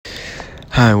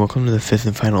Hi, welcome to the fifth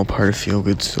and final part of Feel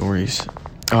Good Stories,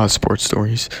 sports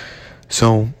stories.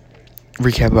 So,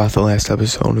 recap about the last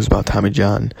episode was about Tommy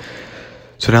John.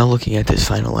 So now looking at this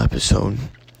final episode,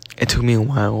 it took me a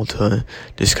while to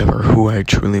discover who I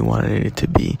truly wanted it to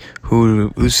be,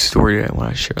 whose story did I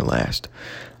want to share last.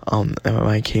 And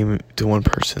I came to one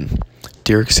person,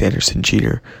 Derek Sanderson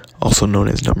Jeter, also known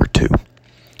as Number 2.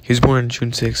 He was born on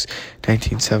June 6,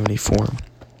 1974.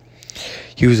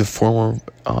 He was a former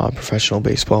professional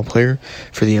baseball player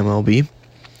for the MLB.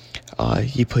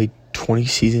 He played 20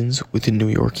 seasons with the New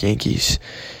York Yankees.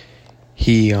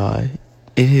 He, in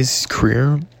his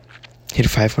career, hit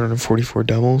 544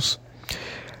 doubles,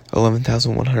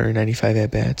 11,195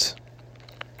 at-bats.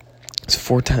 It's a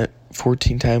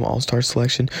 14-time All-Star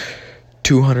selection,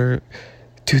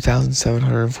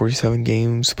 2,747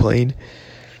 games played,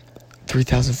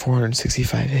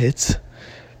 3,465 hits,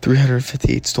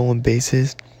 358 stolen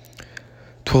bases,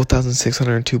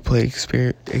 12,602 plate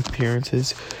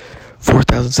appearances,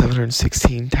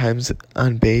 4,716 times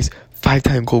on base,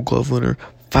 5-time Gold Glove winner,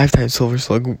 5-time Silver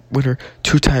Slug winner,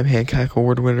 2-time Hancock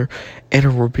Award winner, and a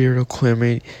Roberto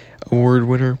Clemente Award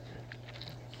winner.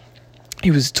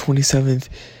 He was 27th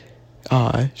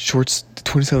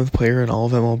player in all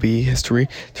of MLB history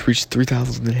to reach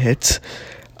 3,000 hits.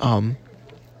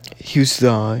 He's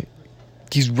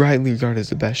widely regarded as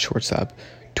the best shortstop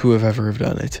to have ever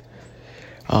done it.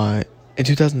 In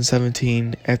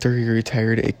 2017, after he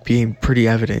retired, it became pretty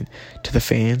evident to the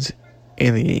fans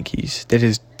and the Yankees that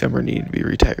his number needed to be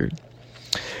retired.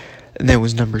 And that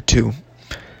was Number 2.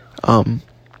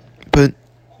 But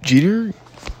Jeter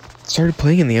started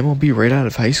playing in the MLB right out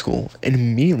of high school and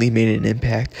immediately made an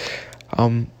impact.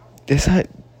 That's not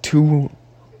too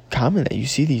common that you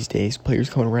see these days, players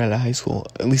coming right out of high school,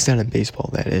 at least not in baseball,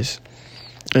 that is.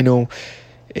 I know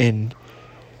in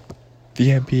the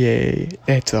NBA,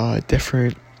 it's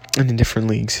different, and in different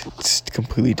leagues, it's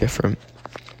completely different.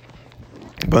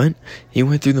 But he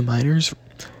went through the minors,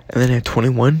 and then at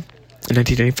 21, in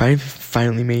 1995,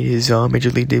 finally made his Major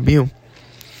League debut.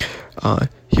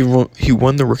 He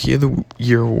won the Rookie of the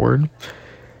Year award,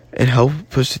 and helped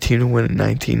push the team to win a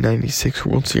 1996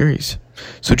 World Series.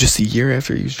 So just a year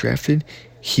after he was drafted,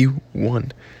 he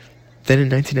won. Then in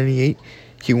 1998,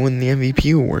 he won the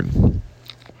MVP award.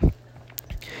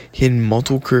 He had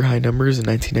multiple career high numbers in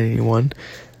 1991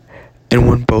 and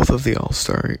won both of the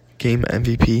All-Star Game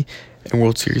MVP and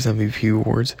World Series MVP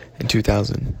awards in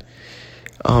 2000.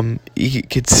 He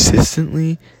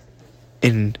consistently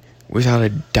and without a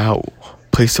doubt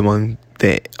placed among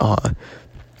the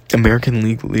American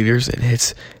League leaders in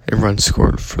hits and runs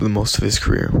scored for the most of his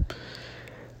career.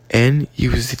 And he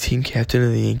was the team captain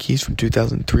of the Yankees from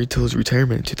 2003 till his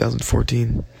retirement in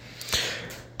 2014.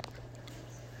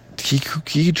 He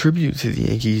contributed to the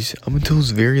Yankees up until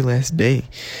his very last day.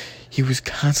 He was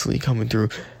constantly coming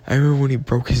through. I remember when he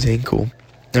broke his ankle.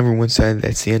 Everyone said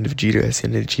that's the end of Jeter. That's the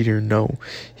end of Jeter. No.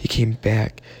 He came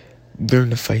back,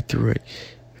 learned to fight through it.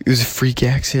 It was a freak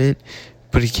accident,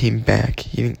 but he came back.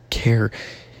 He didn't care.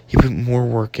 He put more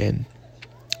work in,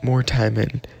 more time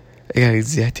in. He got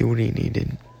exactly what he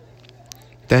needed.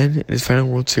 Then, in his final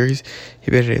World Series, he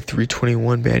batted a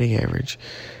 .321 batting average.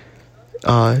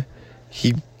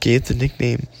 He gave the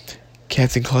nickname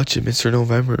Captain Clutch and Mr.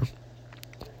 November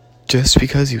just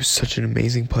because he was such an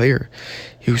amazing player.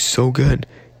 He was so good,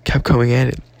 kept coming at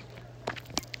it,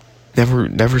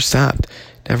 never stopped,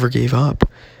 never gave up.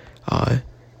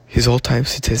 His all-time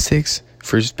statistics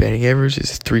for his batting average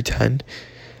is .310.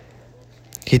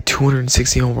 He had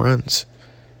 260 home runs,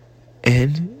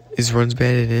 and his runs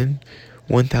batted in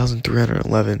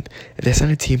 1,311. If that's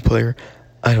not a team player,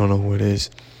 I don't know what is.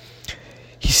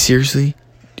 He seriously,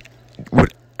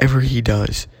 whatever he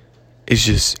does, is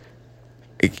just,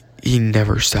 he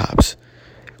never stops.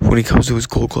 When it comes to his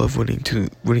Gold Glove winning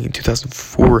in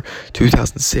 2004,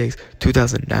 2006,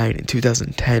 2009, and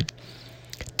 2010,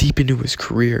 deep into his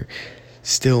career,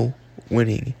 still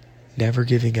winning, never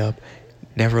giving up,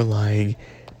 never lying,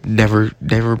 never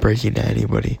breaking to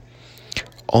anybody.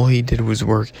 All he did was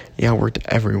work. He outworked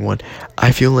everyone.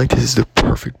 I feel like this is the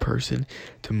perfect person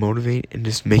to motivate and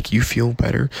just make you feel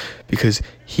better, because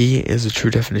he is a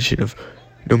true definition of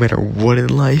no matter what in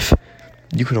life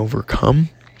you can overcome,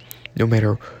 no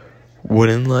matter what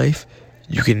in life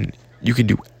you can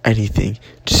do anything.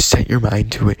 Just set your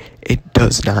mind to it. It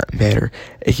does not matter.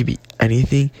 It can be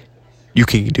anything. You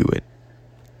can do it.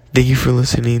 Thank you for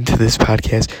listening to this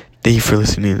podcast. Thank you for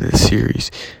listening to this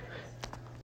series.